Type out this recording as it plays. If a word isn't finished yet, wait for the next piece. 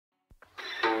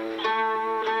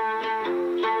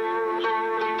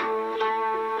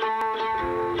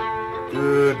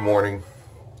Good morning.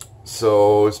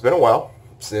 So it's been a while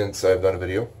since I've done a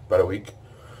video, about a week.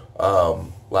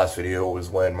 Last video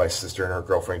was when my sister and her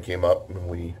girlfriend came up and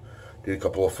we did a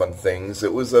couple of fun things.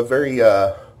 It was a very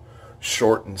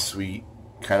short and sweet,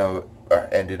 kind of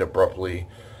ended abruptly,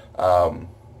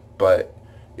 but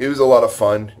it was a lot of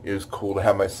fun. It was cool to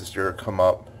have my sister come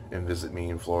up and visit me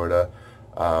in Florida.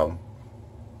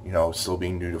 You know, still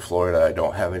being new to Florida, I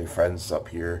don't have any friends up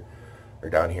here, or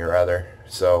down here rather,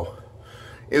 so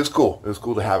it was cool. It was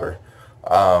cool to have her.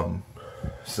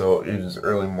 So it is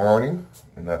early morning,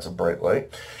 and that's a bright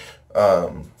light.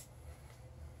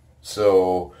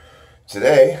 So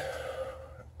today,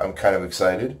 I'm kind of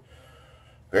excited,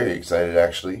 very excited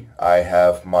actually. I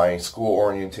have my school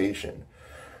orientation.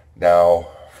 Now,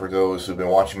 for those who've been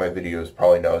watching my videos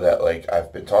probably know that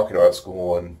I've been talking about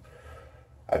school, and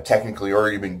I've technically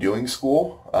already been doing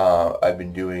school. I've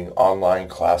been doing online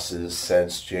classes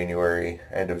since January,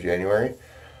 end of January.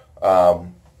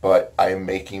 But I'm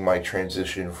making my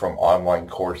transition from online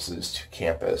courses to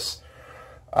campus.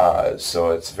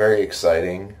 So it's very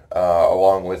exciting.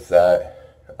 Along with that,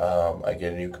 I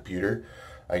get a new computer.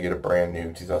 I get a brand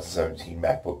new 2017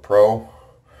 MacBook Pro.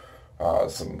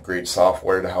 Some great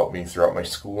software to help me throughout my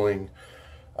schooling.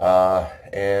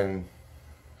 And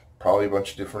probably a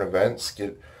bunch of different events.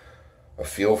 Get a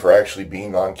feel for actually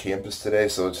being on campus today.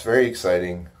 So it's very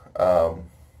exciting.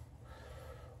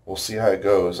 We'll see how it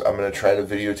goes. I'm going to try to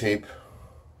videotape.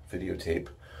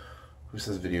 Who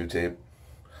says videotape?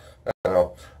 I don't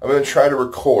know. I'm going to try to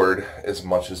record as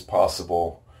much as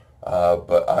possible.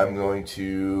 But I'm going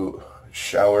to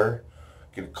shower,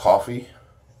 get a coffee,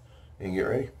 and get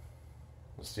ready.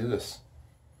 Let's do this.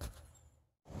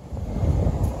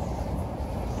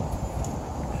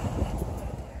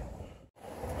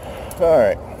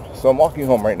 Alright, so I'm walking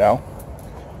home right now,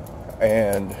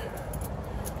 and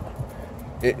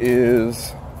it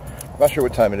is, I'm not sure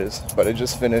what time it is, but I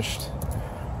just finished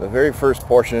the very first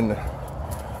portion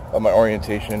of my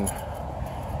orientation,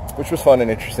 which was fun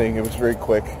and interesting. It was very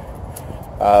quick.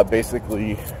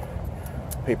 Basically,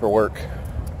 paperwork.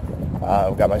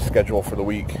 I've got my schedule for the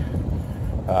week.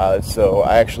 So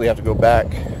I actually have to go back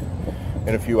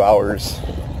in a few hours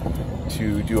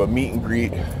to do a meet and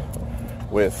greet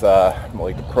with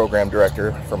the program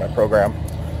director for my program.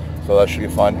 So that should be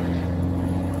fun.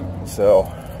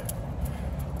 So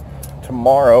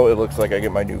tomorrow it looks like I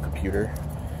get my new computer,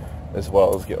 as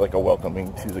well as get a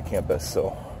welcoming to the campus.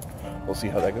 So we'll see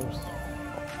how that goes.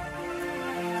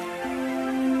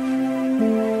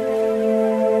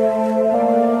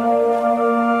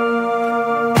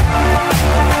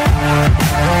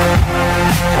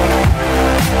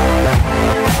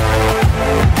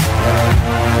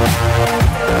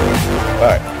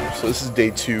 Alright, so this is day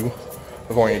 2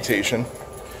 of orientation.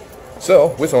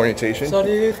 So, with orientation,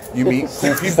 you meet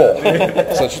cool people,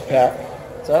 such as Pat.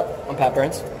 What's up? I'm Pat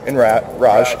Burns. And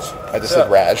Raj. I just said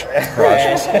Raj.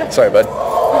 Raj. Sorry, bud.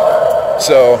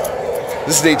 So,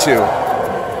 this is day 2.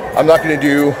 I'm not going to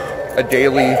do a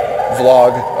daily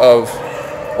vlog of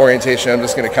orientation. I'm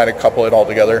just going to kind of couple it all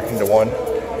together into one.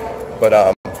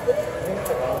 But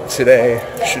today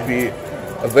should be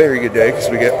a very good day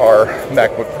because we get our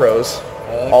MacBook Pros.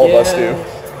 All of us do.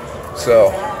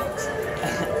 So,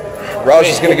 Raj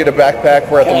is going to get a backpack.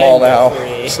 We're at the mall now,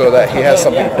 so that he has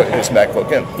something to put his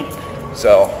MacBook in.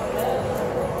 So,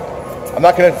 I'm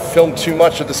not going to film too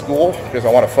much of the school because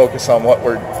I want to focus on what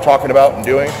we're talking about and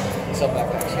doing.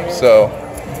 So,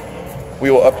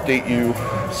 we will update you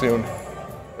soon.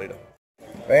 Later.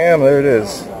 Bam, there it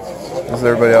is. This is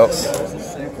everybody else.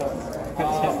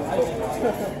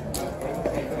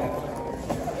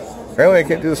 Apparently I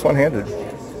can't do this one-handed.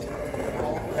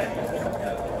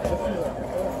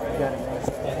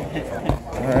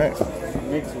 Alright.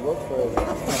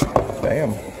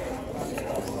 Damn.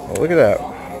 Well, look at that.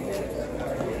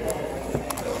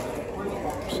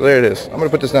 So there it is. I'm going to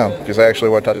put this down because I actually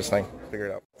want to touch this thing. Figure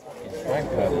it out.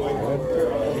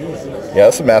 Yeah,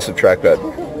 that's a massive trackpad.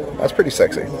 That's pretty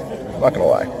sexy. I'm not going to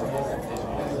lie.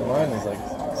 Mine is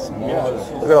small.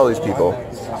 Look at all these people.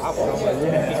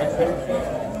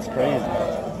 It's crazy.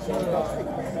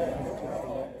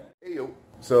 Hey, yo.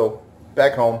 So,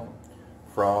 back home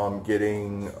from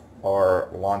getting our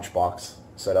Launchbox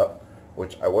set up,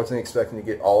 which I wasn't expecting to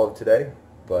get all of today,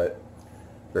 but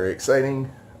very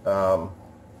exciting. I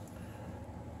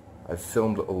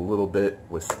filmed a little bit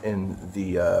within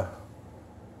the,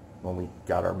 when we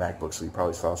got our MacBook, so you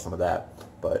probably saw some of that,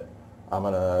 but I'm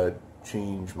going to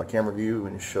change my camera view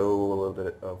and show a little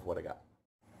bit of what I got.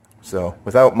 So,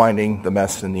 without minding the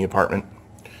mess in the apartment,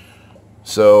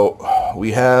 so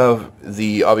we have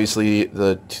obviously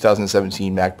the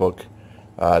 2017 MacBook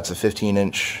It's a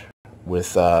 15-inch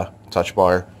with touch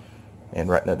bar and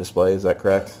retina display. Is that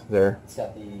correct there? It's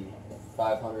got the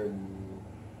 500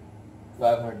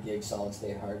 gig solid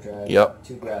state hard drive. Yep.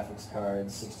 2 graphics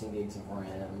cards, 16 gigs of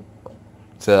RAM.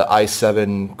 It's a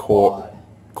i7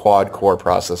 quad core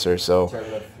processor. So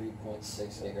Turbo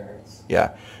 3.6 gigahertz.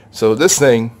 yeah. So this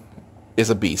thing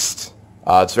is a beast.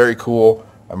 It's very cool.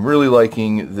 I'm really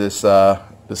liking this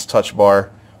this touch bar,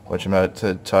 which I'm about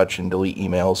to touch and delete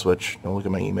emails, which don't look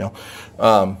at my email.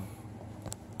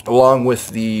 Along with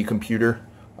the computer,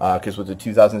 because with the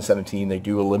 2017 they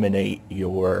do eliminate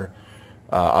your,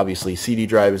 obviously CD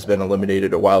drive has been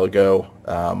eliminated a while ago,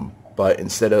 but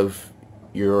instead of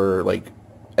your like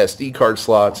SD card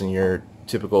slots and your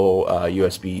typical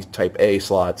USB Type A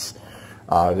slots,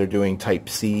 they're doing Type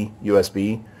C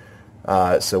USB.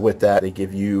 So with that, they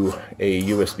give you a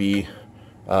USB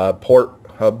port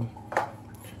hub,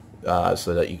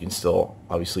 so that you can still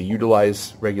obviously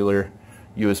utilize regular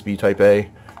USB Type A,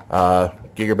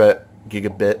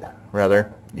 gigabit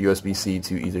rather, USB-C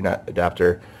to Ethernet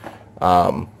adapter,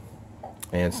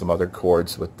 and some other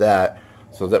cords with that.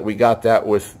 So that we got that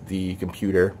with the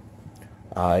computer.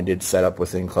 I did set up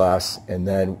within class, and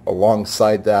then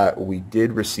alongside that we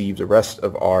did receive the rest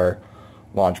of our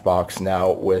Launchbox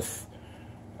now with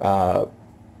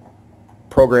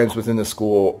programs within the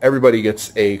school. Everybody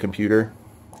gets a computer,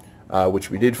 which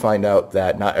we did find out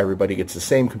that not everybody gets the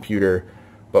same computer,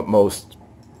 but most.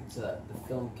 It's the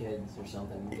film kids or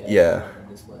something. Yeah.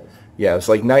 Displays. Yeah, it's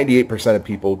like 98% of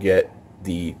people get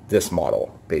this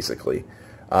model basically.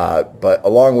 But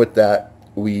along with that,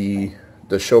 the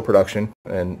show production,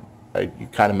 and you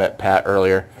kind of met Pat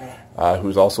earlier,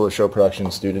 who's also a show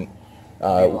production student.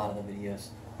 A lot of the videos.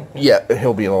 Yeah,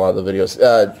 he'll be in a lot of the videos.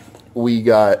 We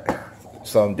got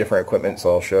some different equipment,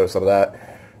 so I'll show some of that.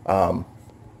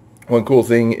 One cool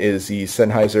thing is the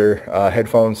Sennheiser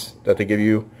headphones that they give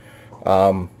you.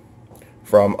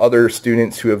 From other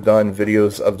students who have done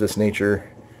videos of this nature,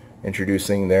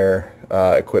 introducing their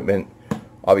equipment.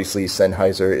 Obviously,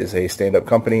 Sennheiser is a stand-up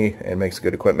company and makes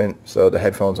good equipment, so the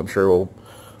headphones, I'm sure, will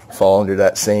fall under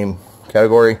that same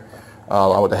category.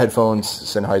 Along with the headphones,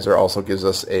 Sennheiser also gives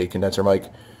us a condenser mic.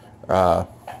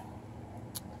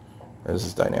 This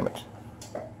is dynamic.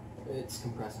 It's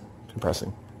compressing.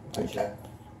 Compressing. Sure.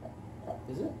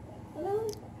 Is it?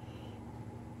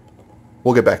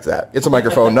 We'll get back to that. It's a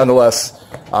microphone nonetheless,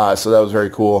 so that was very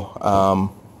cool.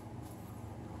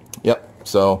 Yep,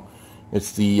 so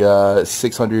it's the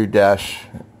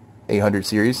 600-800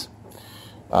 series.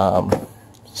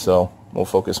 So we'll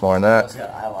focus more on that. It's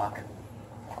got iLock.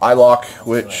 iLock,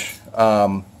 which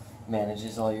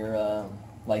manages all your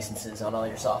licenses on all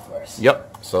your softwares.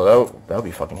 Yep, so that would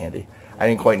be fucking handy. I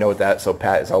didn't quite know what that, so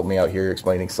Pat is helping me out here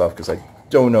explaining stuff because I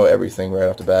don't know everything right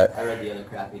off the bat. I read the other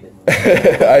crap you didn't.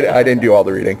 I didn't do all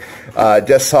the reading.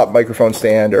 Desktop microphone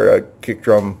stand, or a kick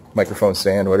drum microphone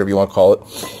stand, whatever you want to call it.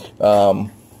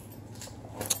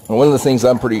 One of the things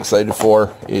I'm pretty excited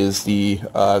for is the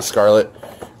Scarlett,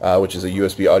 which is a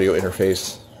USB audio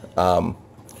interface.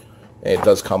 It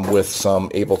does come with some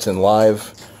Ableton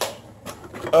Live.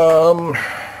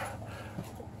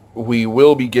 We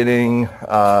will be getting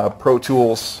Pro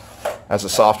Tools as a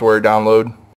software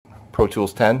download. Pro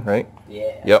Tools 10, right?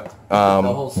 Yeah. Yep. The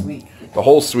whole suite. The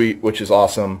whole suite, which is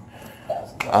awesome.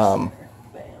 Bam.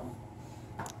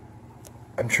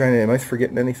 I'm trying to, am I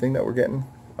forgetting anything that we're getting?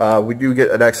 We do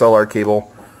get an XLR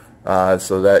cable,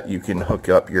 so that you can hook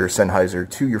up your Sennheiser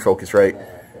to your Focusrite.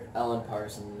 Alan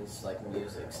Parsons, like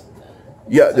musics. And then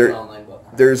Yeah, it's like an online book.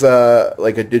 there's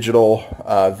like a digital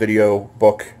video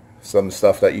book, some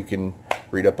stuff that you can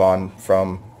read up on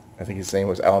from, I think his name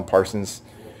was Alan Parsons.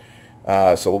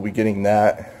 So we'll be getting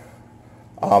that.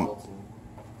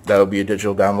 That'll be a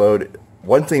digital download.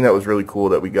 One thing that was really cool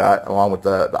that we got, along with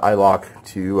the iLock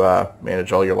to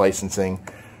manage all your licensing,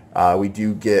 we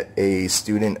do get a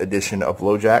student edition of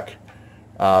LoJack,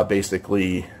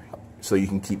 basically so you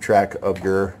can keep track of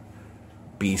your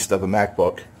beast of a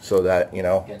MacBook, so that, you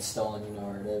know, Gets stolen, you know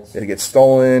where it is. it gets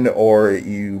stolen or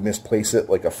you misplace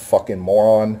it like a fucking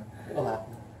moron, It'll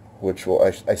happen. which will,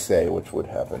 I say, which would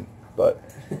happen, but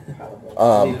Leave it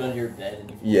under your bed.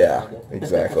 And yeah,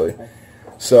 exactly.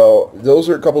 So those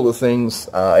are a couple of things.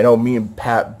 I know me and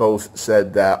Pat both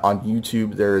said that on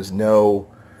YouTube there is no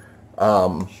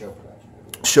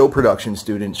show production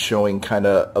students showing kind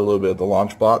of a little bit of the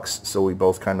Launchbox, so we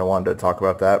both kind of wanted to talk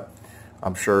about that.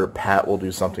 I'm sure Pat will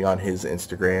do something on his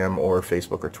Instagram or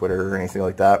Facebook or Twitter or anything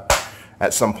like that.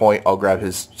 At some point, I'll grab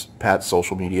Pat's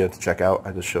social media to check out.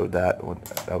 I just showed that.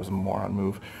 That was a moron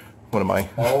move. What am I?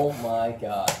 Oh my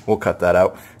god. We'll cut that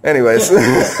out. Anyways.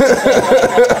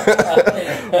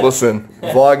 Listen,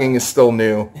 vlogging is still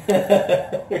new.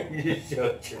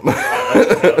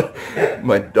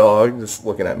 My dog just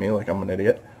looking at me like I'm an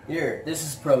idiot. Here, this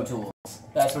is Pro Tools.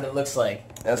 That's what it looks like.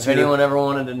 If anyone ever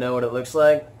wanted to know what it looks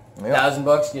like, yep.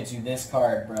 $1,000 gets you this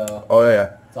card, bro. Oh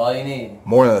yeah. That's all you need.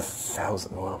 More than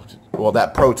 1,000. Well,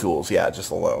 that Pro Tools, yeah,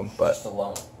 just alone. Just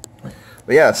alone.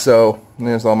 But yeah, so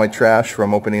there's all my trash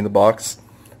from opening the box.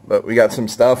 But we got some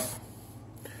stuff,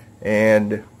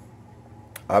 and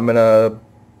I'm gonna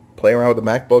play around with the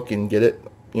MacBook and get it,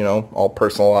 you know, all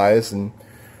personalized and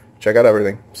check out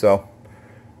everything. So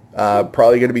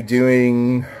probably gonna be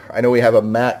doing. I know we have a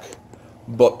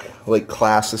MacBook like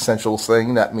class essentials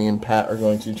thing that me and Pat are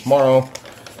going to tomorrow.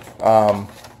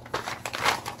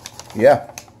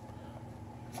 Yeah.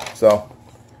 So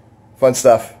fun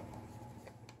stuff.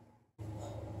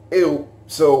 Ew.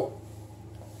 So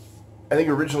I think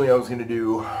originally I was going to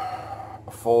do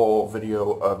a full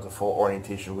video of the full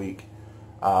orientation week,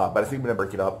 but I think I'm going to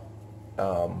break it up.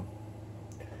 I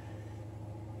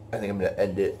think I'm going to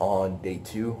end it on day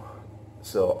 2.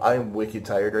 So I am wicked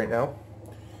tired right now.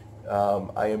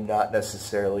 I am not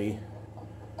necessarily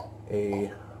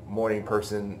a morning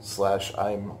person /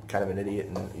 I'm kind of an idiot,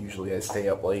 and usually I stay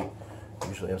up late.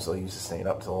 Usually I'm so used to staying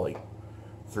up till like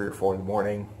 3 or 4 in the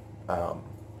morning.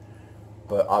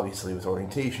 But obviously with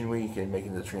orientation week and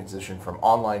making the transition from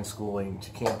online schooling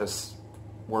to campus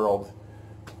world,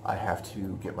 I have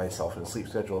to get myself in a sleep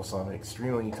schedule, so I'm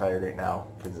extremely tired right now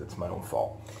because it's my own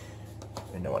fault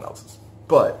and no one else's.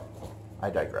 But I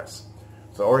digress.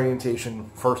 So orientation,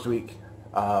 first week,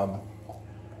 kind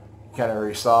of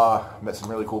already saw, met some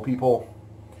really cool people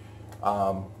who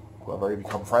I've already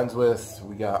become friends with.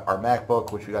 We got our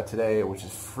MacBook, which we got today, which is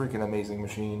freaking amazing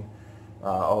machine.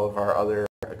 All of our other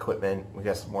equipment, we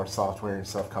got some more software and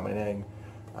stuff coming in.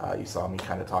 You saw me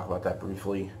kind of talk about that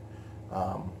briefly.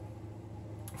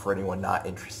 For anyone not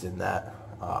interested in that,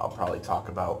 I'll probably talk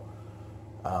about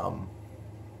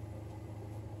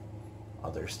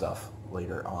other stuff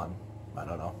later on. I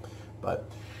don't know,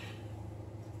 but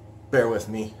bear with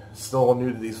me. Still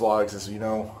new to these vlogs, as you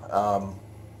know.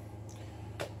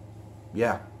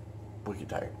 Yeah, wicked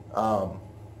tired.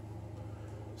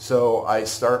 So I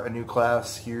start a new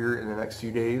class here in the next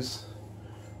few days.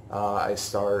 I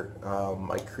start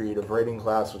my creative writing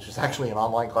class, which is actually an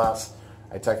online class.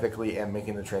 I technically am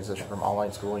making the transition from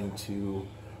online schooling to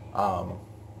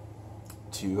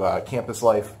campus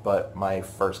life, but my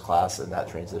first class in that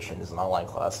transition is an online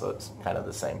class, so it's kind of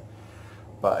the same.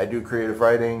 But I do creative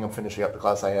writing. I'm finishing up the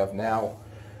class I have now.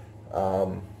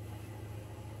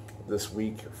 This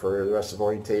week for the rest of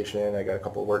orientation, I got a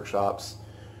couple of workshops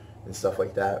and stuff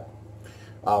like that.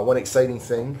 One exciting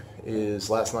thing is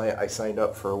last night I signed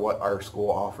up for what our school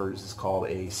offers is called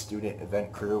a student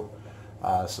event crew.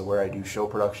 So where I do show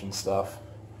production stuff,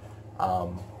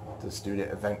 the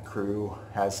student event crew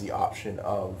has the option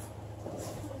of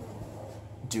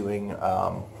doing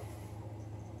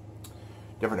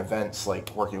different events like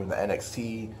working with the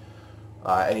NXT,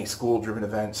 any school-driven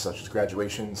events such as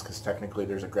graduations, because technically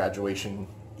there's a graduation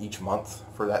each month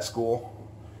for that school.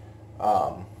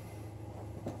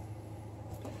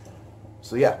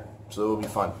 So yeah, so it'll be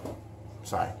fun.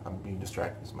 Sorry, I'm being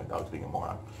distracted because my dog's being a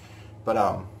moron.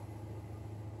 But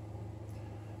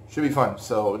should be fun.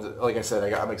 So like I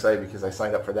said, I'm excited because I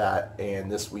signed up for that,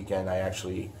 and this weekend I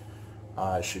actually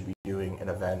should be doing an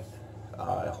event,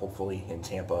 hopefully in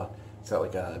Tampa. It's at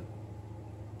like a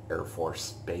Air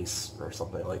Force base or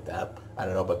something like that. I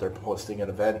don't know, but they're hosting an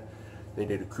event. They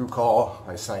did a crew call.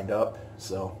 I signed up,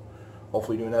 so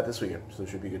hopefully doing that this weekend. So it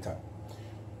should be a good time.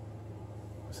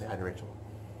 Say hi to Rachel.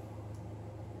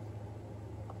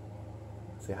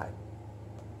 Say hi.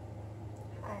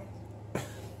 Hi.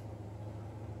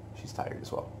 She's tired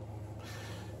as well.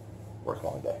 Work a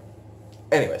long day.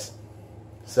 Anyways,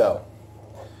 so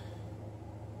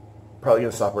probably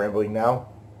gonna stop rambling now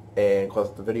and close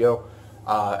up the video.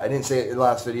 I didn't say it in the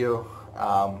last video,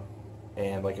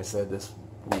 and like I said, this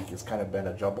week has kind of been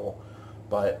a jumble,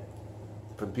 but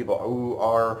for the people who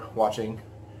are watching,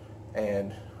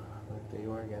 and there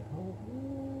you are again.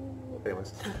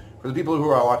 Anyways, for the people who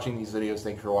are watching these videos,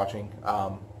 thank you for watching.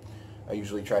 I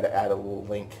usually try to add a little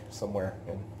link somewhere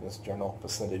in this general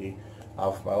vicinity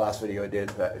of my last video I did,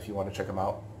 that if you want to check them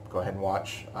out, go ahead and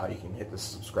watch. You can hit the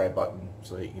subscribe button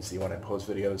so that you can see when I post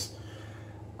videos.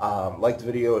 Like the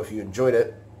video if you enjoyed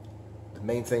it. The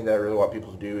main thing that I really want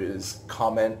people to do is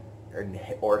comment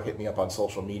or hit me up on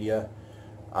social media.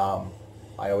 I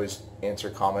always answer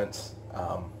comments.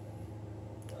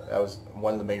 That was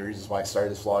one of the main reasons why I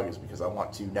started this vlog, is because I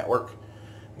want to network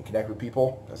and connect with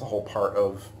people. That's a whole part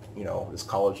of, you know, this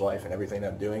college life and everything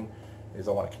that I'm doing, is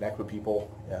I want to connect with people.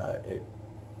 It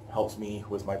helps me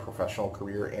with my professional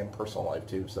career and personal life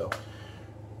too. So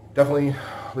definitely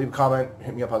leave a comment,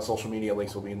 hit me up on social media.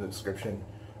 Links will be in the description.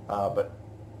 But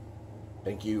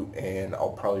thank you, and I'll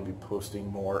probably be posting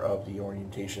more of the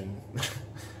orientation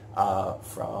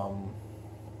from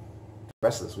the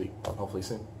rest of this week, hopefully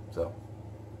soon. So,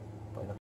 bye now.